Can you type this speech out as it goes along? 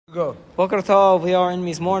Go. Boker Tov, we are in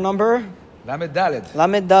Mizmor number? Lamed Dalet.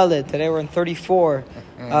 Lamed Dalet. Today we're in 34.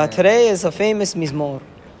 Today is a famous Mizmor.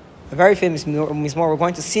 A very famous Mizmor. We're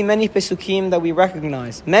going to see many Pesukim that we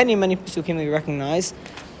recognize. Many Pesukim that we recognize.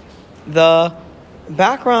 The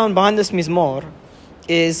background behind this Mizmor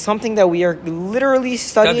is something that we are literally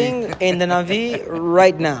studying in the Navi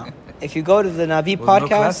right now. If you go to the Navi podcast, no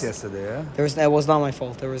class yesterday, That was not my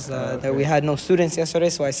fault. We had no students yesterday,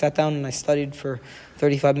 so I sat down and I studied for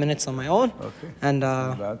 35 minutes on my own. Okay. And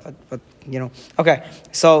okay.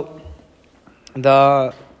 So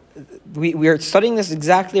we are studying this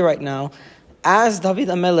exactly right now, as David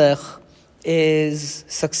HaMelech is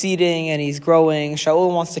succeeding and he's growing.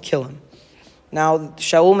 Shaul wants to kill him. Now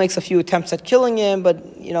Shaul makes a few attempts at killing him, but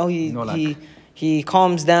he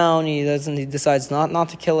calms down. He decides not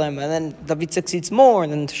to kill him, and then David succeeds more,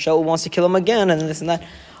 and then Shaul wants to kill him again, and this and that.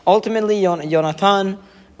 Ultimately, Yonatan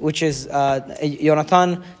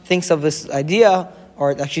thinks of this idea,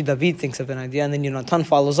 or actually David thinks of an idea, and then Yonatan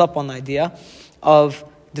follows up on the idea of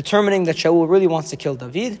determining that Shaul really wants to kill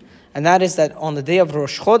David, and that is that on the day of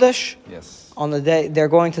Rosh Chodesh, on the day they're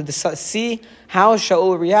going to see how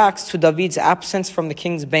Shaul reacts to David's absence from the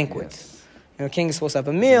king's banquet. Yes. The king is supposed to have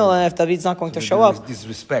a meal, and if David's not going to show up,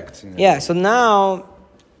 disrespect. Yeah. So now,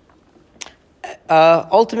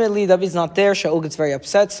 ultimately, David's not there. Shaul gets very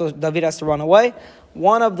upset, so David has to run away.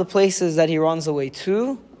 One of the places that he runs away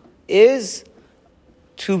to is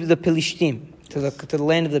to the Pelishtim, to the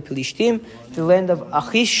land of the Pelishtim, to the land of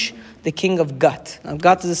Achish, the king of Gat. Now,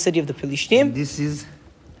 Gat is the city of the Pelishtim. And this is,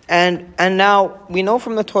 and now we know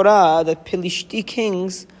from the Torah that Pelishti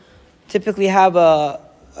kings typically have a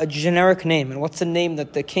generic name. And what's the name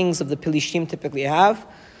that the kings of the Pelishtim typically have?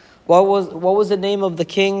 What was the name of the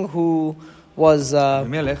king who was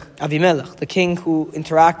Avimelech, the king who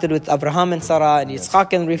interacted with Abraham and Sarah and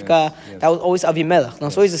Yitzchak and Rivka? Yes. That was always Avimelech. Now,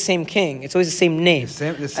 it's always the same king. It's always the same name.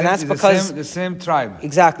 And that's because the same tribe.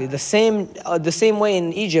 Exactly. The same way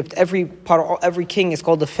in Egypt, every king is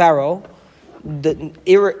called the pharaoh,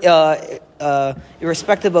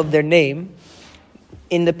 irrespective of their name.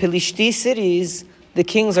 In the Pelishti cities, the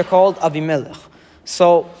kings are called Avimelech.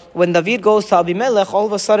 So when David goes to Avimelech, all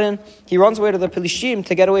of a sudden he runs away to the Pelishtim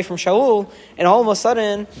to get away from Shaul, and all of a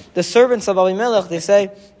sudden the servants of Avimelech, they say,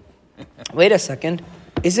 wait a second,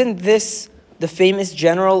 isn't this the famous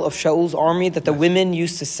general of Shaul's army that the women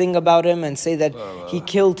used to sing about him and say that he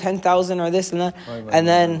killed 10,000 or this and that?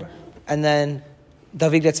 And then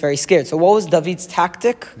David gets very scared. So what was David's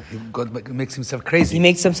tactic? God makes himself crazy. He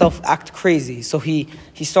makes himself act crazy. So he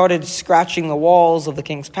started scratching the walls of the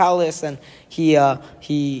king's palace, and he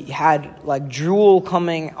had like drool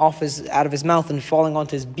coming out of his mouth and falling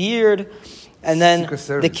onto his beard. And then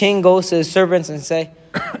the king goes to his servants and say,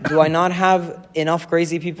 "Do I not have enough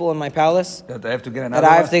crazy people in my palace? That I have to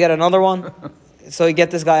get another one?" So he get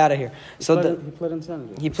this guy out of here. He played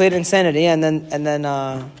insanity. He played insanity, and then.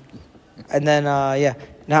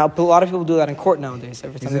 Now, a lot of people do that in court nowadays.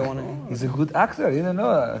 Every time they want to. He's a good actor. You don't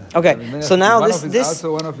know. Okay, so now as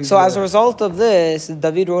a result of this,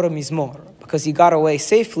 David wrote a Mizmor because he got away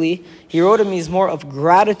safely. He wrote a Mizmor of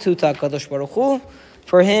gratitude to HaKadosh Baruch Hu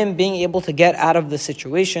for him being able to get out of the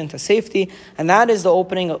situation to safety, and that is the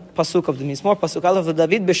opening pasuk of the Mizmor. Pasuk Aleph of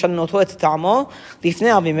David b'shanoto et ta'amo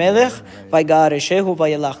lifnei Avimelech v'ygareshehu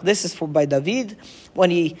v'yelach. This is by David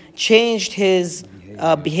when he changed his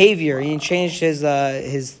behavior. He changed his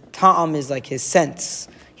ta'am, is like his sense.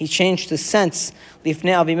 He changed his sense.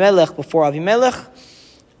 Lifnei Avimelech, before Avimelech,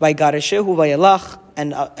 v'ygareshehu v'yelach,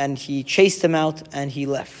 and he chased him out and he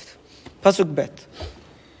left. Pasuk bet.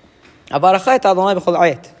 Avarachai et Adonai b'chol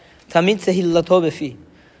ayet, tamid tehillato b'fi.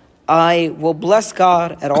 I will bless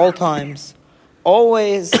God at all times.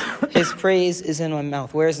 Always His praise is in my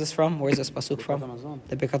mouth. Where is this from? Where is this pasuk from?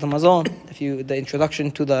 The Birkat Hamazon. The introduction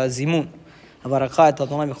to the Zimun. I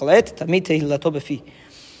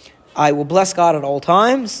will bless God at all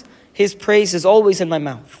times. His praise is always in my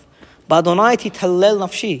mouth.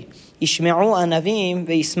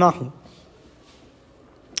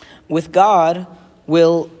 With God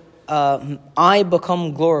will I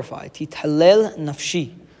become glorified.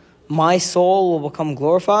 My soul will become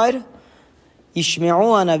glorified.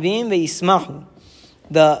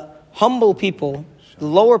 The humble people, the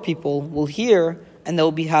lower people, will hear and they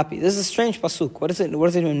will be happy. This is a strange pasuk. What does it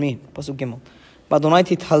even mean? Pasuk Gimel. B'Adonai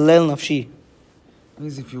tithalel nafshi.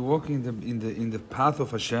 Means if you walk in the path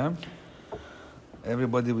of Hashem,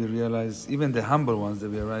 everybody will realize, even the humble ones, they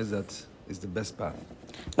realize that is the best path.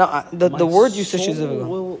 Now, the word usage is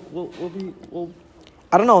will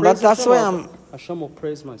I don't know. That's why I'm. Hashem will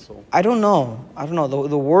praise my soul. I don't know.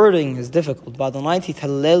 The wording is difficult. B'Adonai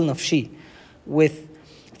tithalel nafshi. With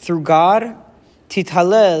through God,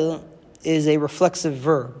 tithalel is a reflexive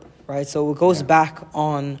verb, right? So it goes back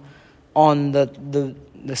on the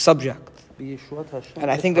subject. And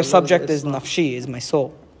I think the subject is nafshi, is my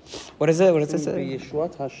soul. What is it? What does it say?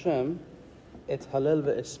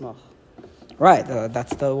 Right,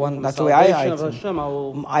 that's the one. That's the way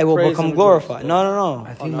I will become glorified. No.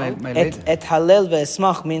 I think my Et halel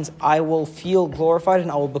ve'esmach means I will feel glorified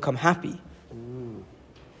and I will become happy.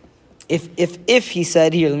 If he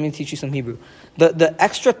said here, let me teach you some Hebrew. The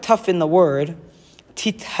extra tough in the word,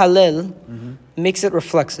 tithalel, makes it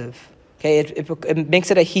reflexive. Okay, it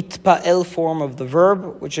makes it a hitpa'el form of the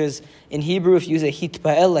verb, which is in Hebrew. If you use a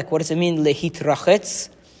hitpa'el, like what does it mean? Lehitrachetz.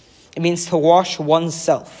 It means to wash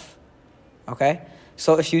oneself. Okay,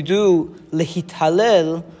 so if you do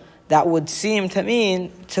lehithalel, that would seem to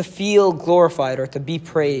mean to feel glorified or to be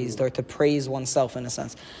praised or to praise oneself in a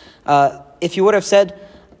sense. If you would have said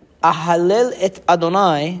ahalel et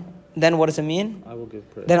Adonai, then what does it mean? I will give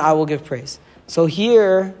praise. Then I will give praise. So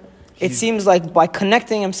here, it seems like by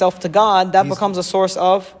connecting himself to God, that becomes a source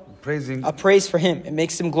of praising, a praise for him. It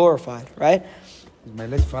makes him glorified, right? My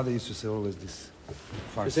late father used to say always this.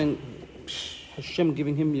 You're saying Hashem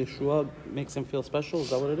giving him Yeshua makes him feel special? Is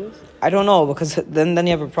that what it is? I don't know, because then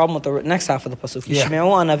you have a problem with the next half of the pasuk.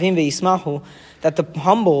 That the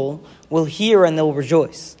humble will hear and they'll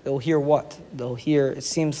rejoice. They'll hear what? They'll hear. It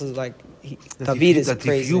seems like David is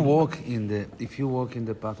praising. If you walk in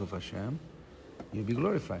the path of Hashem, you'll be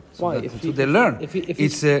glorified. So why? So they learn.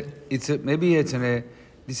 This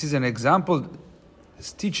is an example.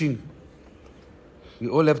 It's teaching. We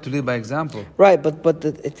all have to live by example. Right, but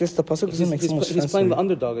it's just the pasuk doesn't make so much sense. He's playing the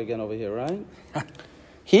underdog again over here, right?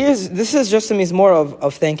 This is just a more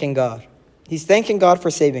of thanking God. He's thanking God for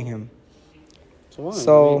saving him. So why?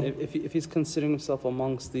 So, I mean, if he's considering himself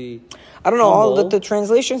amongst the I don't know, all the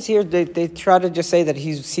translations here, they try to just say that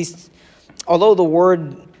he's although the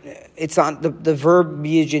word, it's not the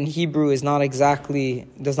verbiage in Hebrew does not exactly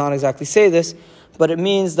say this, but it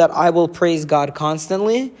means that I will praise God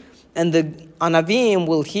constantly, and the Anavim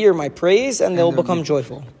will hear my praise and they'll become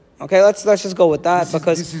joyful. Okay, let's just go with that,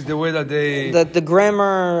 because this is the way that they the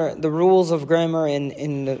grammar, the rules of grammar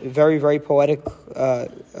in the very, very poetic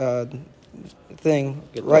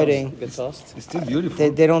writing. It's still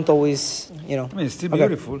beautiful. They don't always, I mean, it's still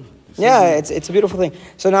beautiful. It's a beautiful thing.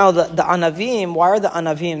 So now the Anavim, why are the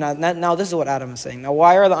Anavim, now this is what Adam is saying. Now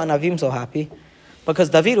why are the Anavim so happy?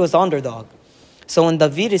 Because David was the underdog. So when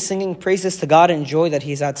David is singing praises to God and joy that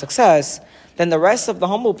he's had success, then the rest of the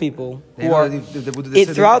humble people who are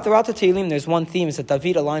throughout the Tehillim, there's one theme, is that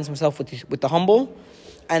David aligns himself with the humble,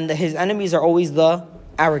 and his enemies are always the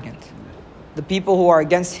arrogant. The people who are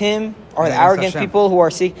against him are the arrogant people who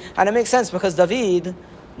are seeking. And it makes sense, because David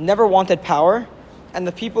never wanted power, and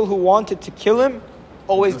the people who wanted to kill him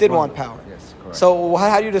always did want power. Yes, correct. So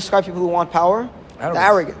how do you describe people who want power? The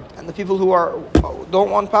arrogant. And the people who don't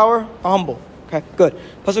want power are humble. Okay, good.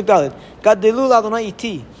 Pasuk Daled. Gadelu l'Adonai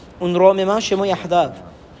iti, unromema shemo yahdav.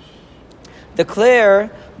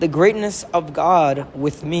 Declare the greatness of God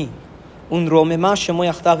with me. Unromema shemo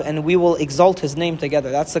yahdav, and we will exalt His name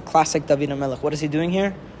together. That's the classic David HaMelech. What is he doing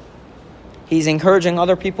here? He's encouraging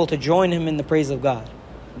other people to join him in the praise of God.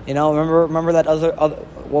 You know, remember that other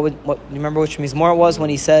what remember which Mizmor it was when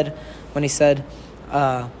he said,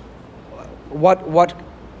 what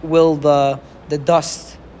will the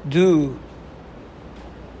dust do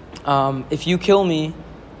if you kill me?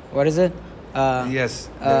 What is it? Yes.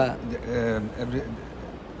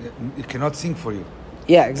 It cannot sing for you.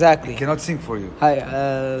 Yeah, exactly. It cannot sing for you.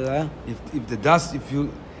 If the dust, if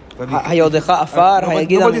you... nobody's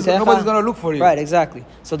going to look for you. Right, exactly.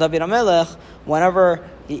 So David HaMelech, whenever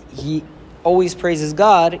he always praises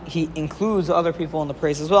God, he includes other people in the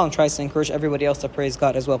praise as well and tries to encourage everybody else to praise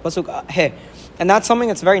God as well. And that's something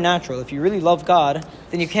that's very natural. If you really love God,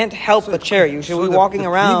 then you can't help but share. You should be walking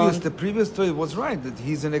around. The previous story was right, that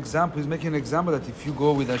he's an example. He's making an example that if you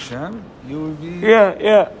go with Hashem, you will be...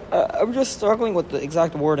 Yeah. I'm just struggling with the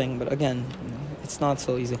exact wording, but again, it's not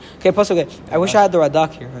so easy. Okay, okay. I wish I had the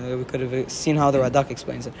Radak here. We could have seen how the Radak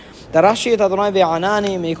explains it.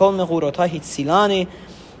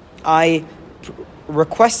 I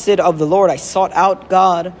requested of the Lord, I sought out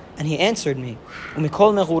God, and He answered me. And from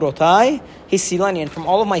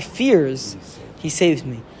all of my fears, He saved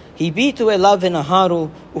me. They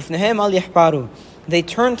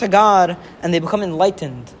turn to God and they become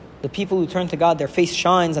enlightened. The people who turn to God, their face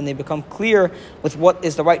shines and they become clear with what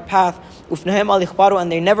is the right path.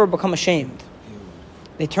 And they never become ashamed.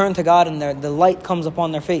 They turn to God and the light comes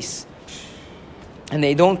upon their face. And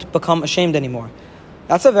they don't become ashamed anymore.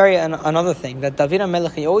 That's another thing, that David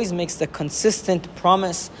HaMelech, he always makes the consistent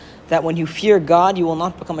promise that when you fear God, you will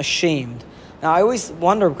not become ashamed. Now, I always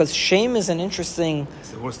wonder, because shame is an interesting...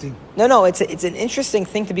 It's the worst thing. No, it's an interesting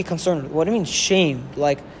thing to be concerned with. What do you mean shame?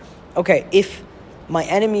 Like, okay, if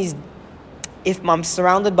I'm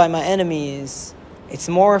surrounded by my enemies, it's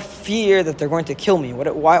more fear that they're going to kill me.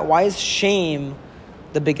 Why is shame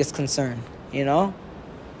the biggest concern, you know?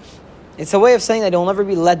 It's a way of saying that you'll never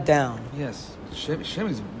be let down. Yes. Shame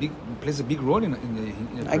plays a big role in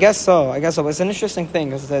I guess so. But it's an interesting thing,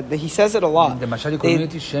 because he says it a lot. In the Mashali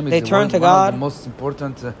community, shame is turn to God, one of the most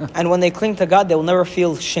important. And when they cling to God, they will never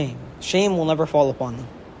feel shame. Shame will never fall upon them.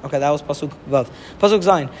 Okay, that was Pasuk Vav. Pasuk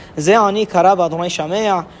Zayin. Ze ani karav Adonai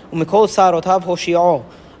shamea umikol tsarotav hoshi'o.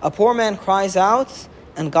 A poor man cries out,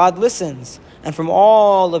 and God listens, and from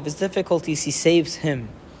all of his difficulties, he saves him.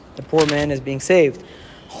 The poor man is being saved.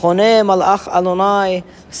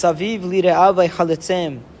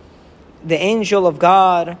 The angel of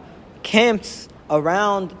God camps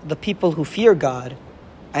around the people who fear God,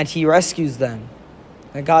 and he rescues them.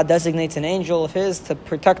 And God designates an angel of his to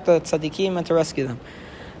protect the tzaddikim and to rescue them.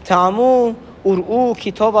 Ta'amu ur'u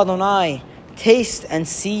kitov Adonai. Taste and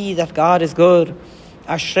see that God is good.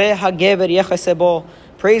 Ashrei hagever yechasebo.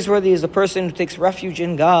 Praiseworthy is the person who takes refuge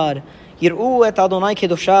in God. Yir'u et Adonai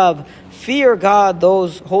kedoshav. Fear God,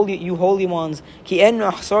 you holy ones. Ki en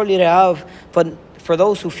achsor lireav. But for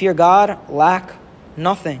those who fear God, lack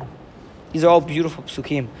nothing. These are all beautiful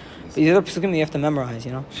psukim. These are psukim that you have to memorize,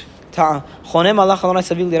 you know. Chonem alach Adonai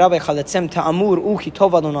saviv lirabei chaletzem ta'amur u'ki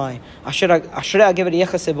tov Adonai ashrei hagever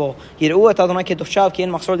yechasebo yir'u et Adonai kedoshav ki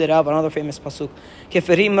en machsor lirav. Another famous pasuk.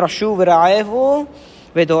 Keferim rashu v'ra'evu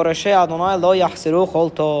v'dorashei Adonai lo yachseru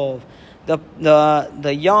chol tov.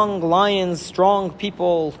 The young lions, strong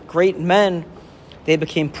people, great men, they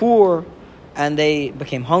became poor and they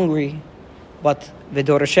became hungry. But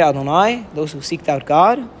v'dorashei Adonai, those who seeked out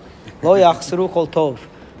God, lo yachseru chol tov.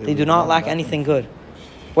 They do not lack anything good.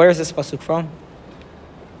 Where is this pasuk from?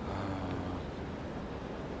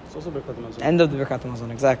 It's also Birkat Hamazon. End of the Birkat Hamazon,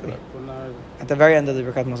 exactly. At the very end of the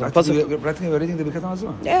Birkat Hamazon. Practically, we're reading the Birkat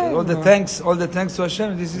Hamazon. Yeah. All the thanks to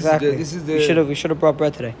Hashem. This is the. We should have brought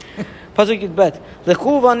bread today. Pasuk Yudbet.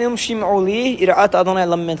 Lechu v'anim shim'u li yir'at Adonai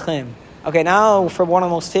lamedchem. Okay, now for one of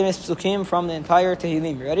the most famous psukim from the entire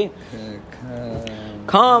Tehillim. You ready?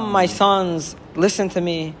 Come, my sons, listen to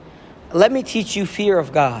me. Let me teach you fear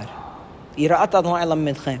of God. Yir'at Adonai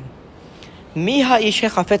lamedchem. Mi ha'ishe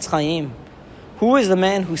chafetz chaim. Who is the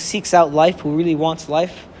man who seeks out life, who really wants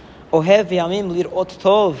life? Ohev yamim lir'ot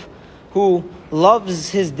tov. Who loves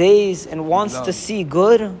his days and wants to see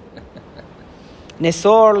good.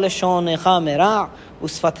 Nesor leshonecha mera'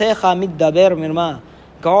 usfatecha middaber mirma.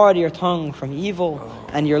 Guard your tongue from evil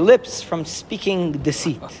and your lips from speaking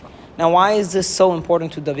deceit. Now, why is this so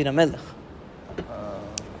important to David HaMelech?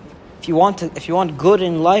 If you want good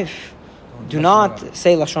in life, do not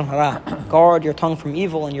say lashon hara. Guard your tongue from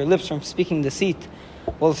evil and your lips from speaking deceit.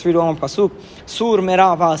 Well, let's read one pasuk. Sur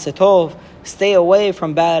mera' va'asetov. Stay away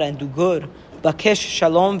from bad and do good. Bakesh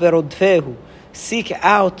shalom verodfehu. Seek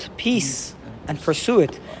out peace and pursue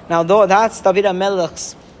it. Now, though that's David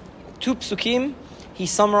HaMelech's two psukim, he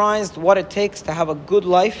summarized what it takes to have a good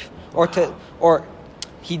life, or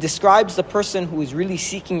he describes the person who is really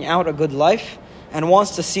seeking out a good life and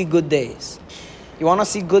wants to see good days. You want to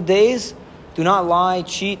see good days? Do not lie,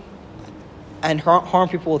 cheat, and harm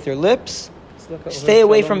people with your lips. Stay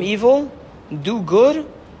away from evil. Do good.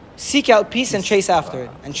 Seek out peace and chase after it.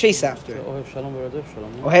 Ohev shalom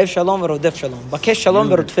v'rodef shalom. Bakesh shalom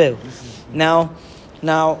v'rodfeu.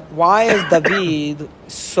 Now, why is David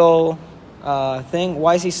so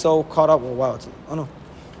why is he so caught up? Oh, wow.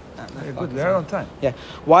 Very good. We're on time. Yeah.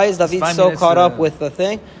 Why is David so caught up with the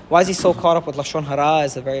thing? Why is he so caught up with lashon hara?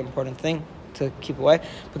 Is a very important thing to keep away,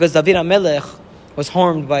 because David HaMelech was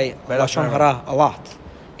harmed by lashon hara a lot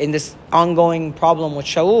in this ongoing problem with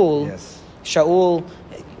Shaul. Yes. Shaul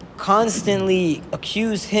constantly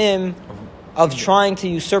accused him of trying to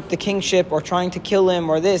usurp the kingship or trying to kill him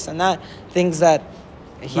or this and that, things that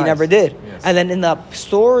he never did. Yes. And then in the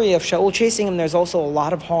story of Shaul chasing him, there's also a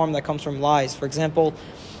lot of harm that comes from lies. For example,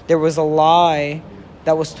 there was a lie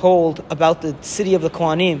that was told about the city of the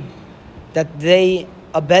Kohanim, that they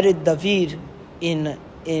abetted David in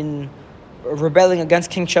rebelling against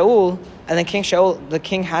King Shaul, and then the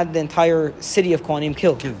king had the entire city of Kohanim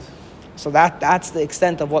killed. So that's the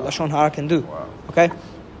extent of what lashon hara can do. Wow. Okay.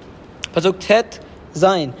 Pasuk Tet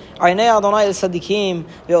Zayin.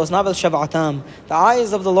 The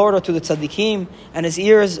eyes of the Lord are to the tzaddikim, and His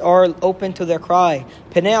ears are open to their cry.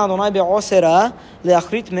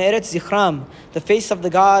 The face of the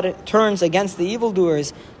God turns against the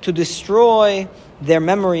evildoers to destroy their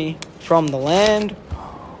memory from the land.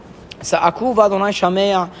 The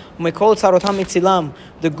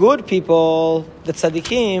good people, the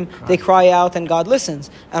tzaddikim, they cry out and God listens.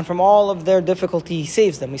 And from all of their difficulty, He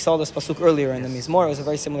saves them. We saw this pasuk earlier in the Mizmor. It was a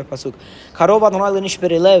very similar pasuk.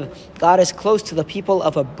 God is close to the people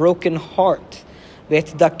of a broken heart.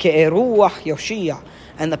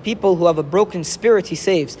 And the people who have a broken spirit, He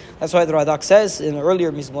saves. That's why the Radak says in the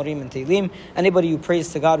earlier Mizmorim and Tehillim, anybody who prays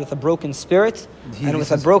to God with a broken spirit and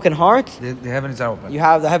with a broken heart, the heavens are open.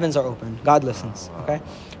 The heavens are open. God listens. Okay?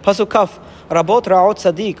 Pasuk Kaf. Rabot ra'ot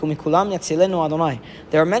tzaddik umikulam yatzilenu Adonai.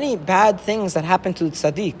 There are many bad things that happen to the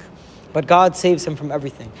tzaddik, but God saves him from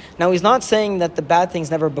everything. Now He's not saying that the bad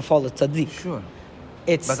things never befall the tzaddik. Sure.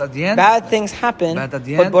 It's but at the end, bad things happen, but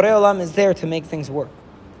Borei Olam is there to make things work.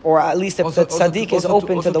 Or at least if the tzaddik is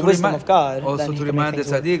open to the wisdom of God, also to remind the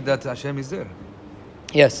tzaddik that Hashem is there.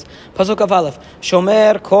 Yes. Pasuk Aleph.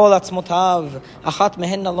 Shomer kol atzmotav achat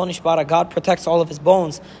mehenna lo nishbara. God protects all of His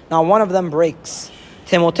bones. Now one of them breaks.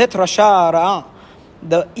 Temotet rasha ra'a.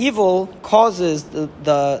 The evil causes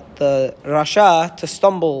the rasha to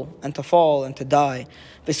stumble and to fall and to die.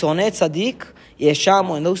 V'sonei tzaddik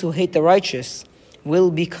yeshamu, and those who hate the righteous will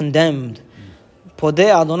be condemned. Podeh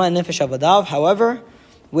Adonai nefesh avadav. However,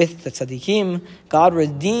 with the tzaddikim, God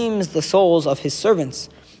redeems the souls of His servants.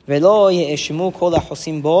 Velo ye'eshimu kol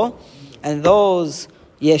hachosim bo, and those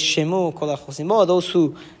yeshimu kol hachosim bo, those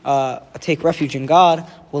who take refuge in God,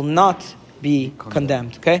 will not be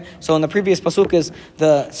condemned. Okay, so in the previous pasuk is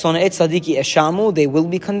the sonei tzaddiki eshamu, they will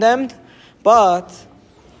be condemned, but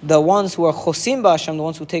the ones who are chosim b'Hashem, the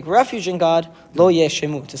ones who take refuge in God, lo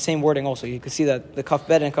yeshemu. It's the same wording also. You can see that the kaf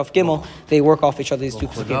bet and kaf gimel, they work off each other, these two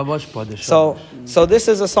pasukim. So this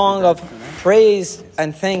is a song of praise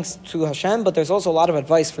and thanks to Hashem, but there's also a lot of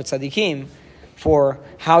advice for tzaddikim for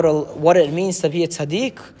what it means to be a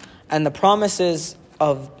tzaddik and the promises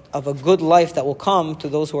of a good life that will come to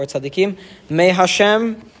those who are tzaddikim. May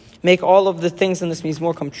Hashem make all of the things in this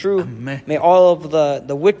Mizmor come true. May all of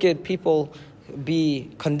the wicked people be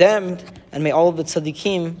condemned, and may all of the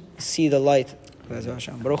tzaddikim see the light. Amen.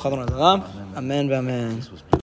 Amen.